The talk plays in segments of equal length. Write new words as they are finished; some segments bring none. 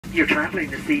You're traveling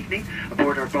this evening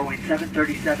aboard our Boeing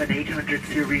 737-800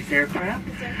 series aircraft.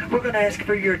 We're going to ask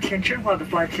for your attention while the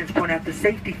flight attendants point out the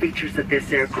safety features of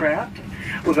this aircraft.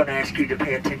 We're going to ask you to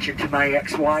pay attention to my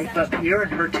ex-wife up here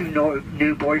and her two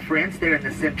new boyfriends there in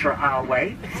the center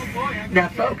aisleway. Now,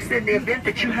 folks, in the event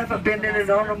that you haven't been in an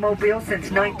automobile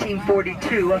since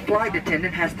 1942, a flight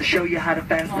attendant has to show you how to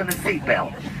fasten a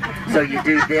seatbelt. So you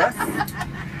do this,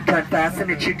 to unfasten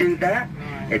it, you do that.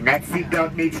 And that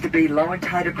seatbelt needs to be low and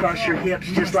tight across your hips,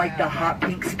 just like the hot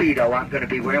pink Speedo I'm going to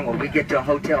be wearing when we get to a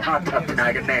hotel hot tub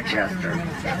tonight in Manchester.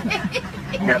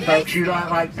 Now, folks, you don't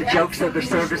like the jokes of the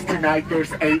service tonight.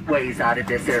 There's 8 ways out of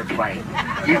this airplane.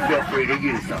 You feel free to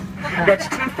use them. That's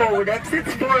 2 forward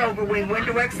exits, 4 overwing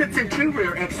window exits, and 2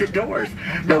 rear exit doors.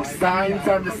 Those signs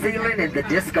on the ceiling and the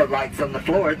disco lights on the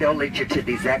floor, they'll lead you to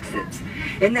these exits.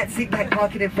 In that seat back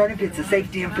pocket in front of you, it's a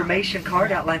safety information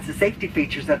card, outlines the safety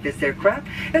features of this aircraft,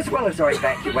 as well as our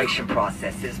evacuation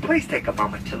processes. Please take a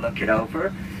moment to look it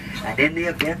over. And in the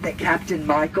event that Captain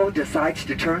Michael decides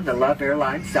to turn the Love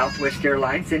Airlines, Southwest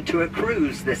Airlines, into a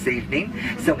cruise this evening,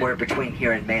 somewhere between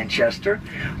here and Manchester,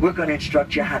 we're going to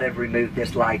instruct you how to remove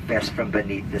this life vest from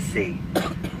beneath the seat.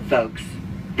 Folks,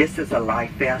 this is a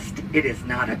life vest. It is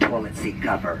not a toilet seat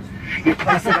cover. You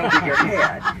place it over your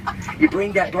head. You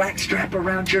bring that black strap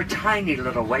around your tiny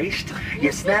little waist.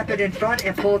 You snap it in front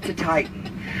and pull to tighten.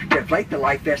 To inflate the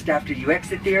life vest after you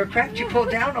exit the aircraft, you pull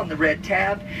down on the red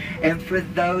tab. And for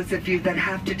those of you that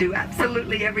have to do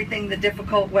absolutely everything the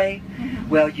difficult way,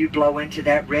 well, you blow into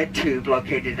that red tube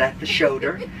located at the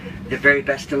shoulder. The very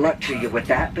best of luck to you with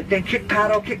that. But then kick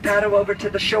paddle over to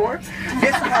the shore.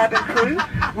 This cabin crew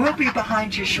will be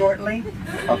behind you shortly.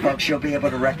 Oh, folks, you'll be able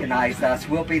to recognize us.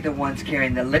 We'll be the ones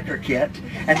carrying the liquor kit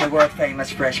and the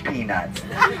world-famous fresh peanuts.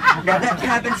 Now, that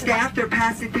cabin staff, they're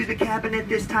passing through the cabin at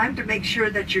this time to make sure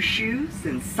that your shoes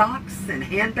and socks and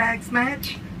handbags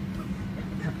match.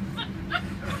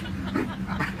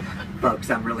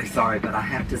 Folks, I'm really sorry, but I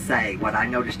have to say, what I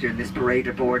noticed during this parade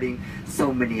of boarding,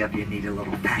 so many of you need a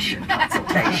little fashion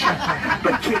consultation.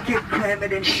 But kick it, cram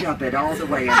it, and shove it all the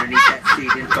way underneath that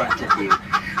seat in front of you.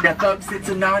 Now, folks, it's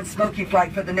a non-smoking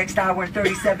flight for the next hour and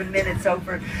 37 minutes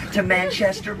over to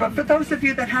Manchester. But for those of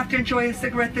you that have to enjoy a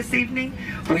cigarette this evening,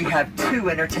 we have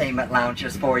 2 entertainment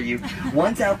lounges for you.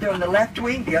 One's out there on the left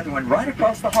wing, the other one right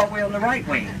across the hallway on the right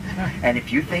wing. And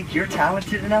if you think you're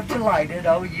talented enough to light it,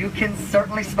 oh, you can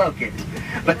certainly smoke it.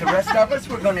 But the rest of us,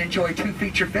 we're going to enjoy 2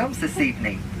 feature films this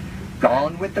evening.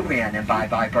 Gone with the Wind and Bye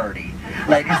Bye Birdie.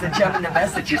 Ladies and gentlemen, the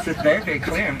message is very, very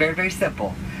clear and very, very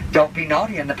simple. Don't be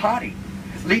naughty in the potty.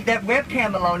 Leave that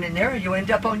webcam alone in there or you'll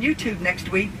end up on YouTube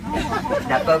next week.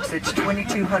 Now, folks, it's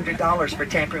 $2,200 for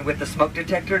tampering with the smoke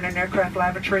detector in an aircraft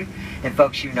lavatory. And,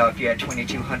 folks, you know if you had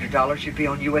 $2,200, you'd be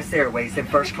on U.S. Airways in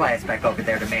first class back over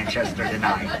there to Manchester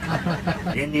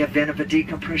tonight. In the event of a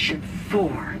decompression,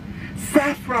 4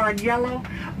 saffron yellow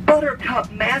buttercup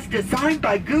mask designed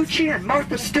by Gucci and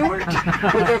Martha Stewart.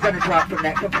 Well, they're going to drop from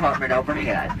that compartment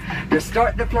overhead. To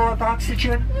start the flow of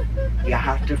oxygen, you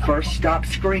have to first stop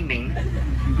screaming.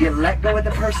 You let go of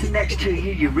the person next to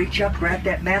you. You reach up, grab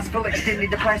that mask full, extending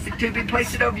the plastic tubing,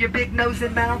 place it over your big nose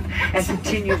and mouth, and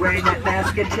continue wearing that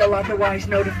mask until otherwise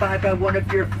notified by one of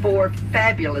your 4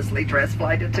 fabulously dressed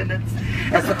flight attendants.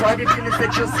 As the flight attendants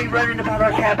that you'll see running about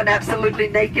our cabin absolutely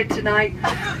naked tonight,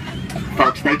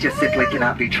 folks, they just simply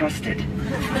cannot be trusted.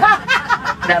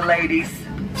 Now, ladies,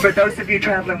 for those of you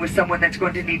traveling with someone that's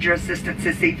going to need your assistance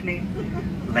this evening,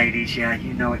 ladies, yeah,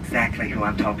 you know exactly who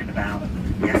I'm talking about.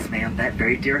 Yes, ma'am, that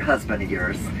very dear husband of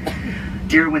yours.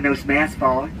 Dear, when those masks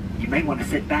fall, you may want to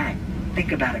sit back.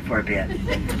 Think about it for a bit.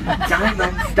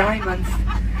 Diamonds, diamonds.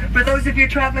 For those of you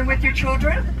traveling with your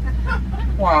children,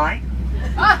 why?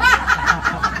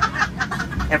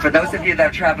 And for those of you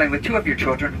that are traveling with 2 of your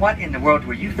children, what in the world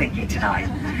were you thinking tonight?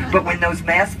 But when those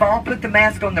masks fall, put the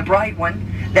mask on the bright one.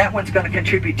 That one's going to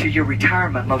contribute to your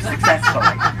retirement most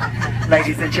successfully.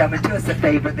 Ladies and gentlemen, do us a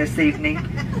favor this evening.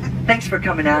 Thanks for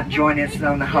coming out and joining us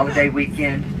on the holiday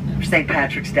weekend for St.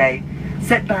 Patrick's Day.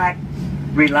 Sit back,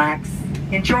 relax,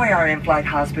 enjoy our in-flight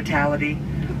hospitality,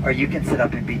 or you can sit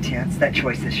up and be tense. That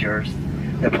choice is yours.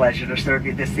 The pleasure to serve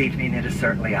you this evening, it is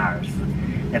certainly ours.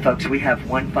 And folks, we have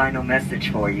one final message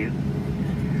for you.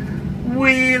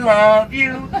 We love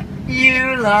you,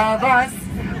 you love us.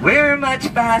 We're much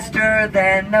faster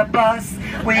than a bus.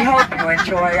 We hope you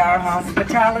enjoy our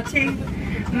hospitality.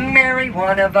 Marry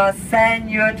one of us and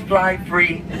you'd fly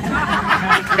free.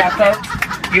 Now, folks,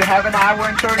 you have an hour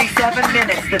and 37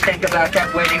 minutes to think about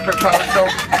that wedding proposal.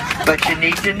 But you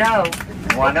need to know,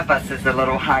 one of us is a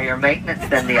little higher maintenance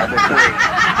than the other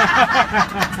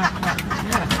 3.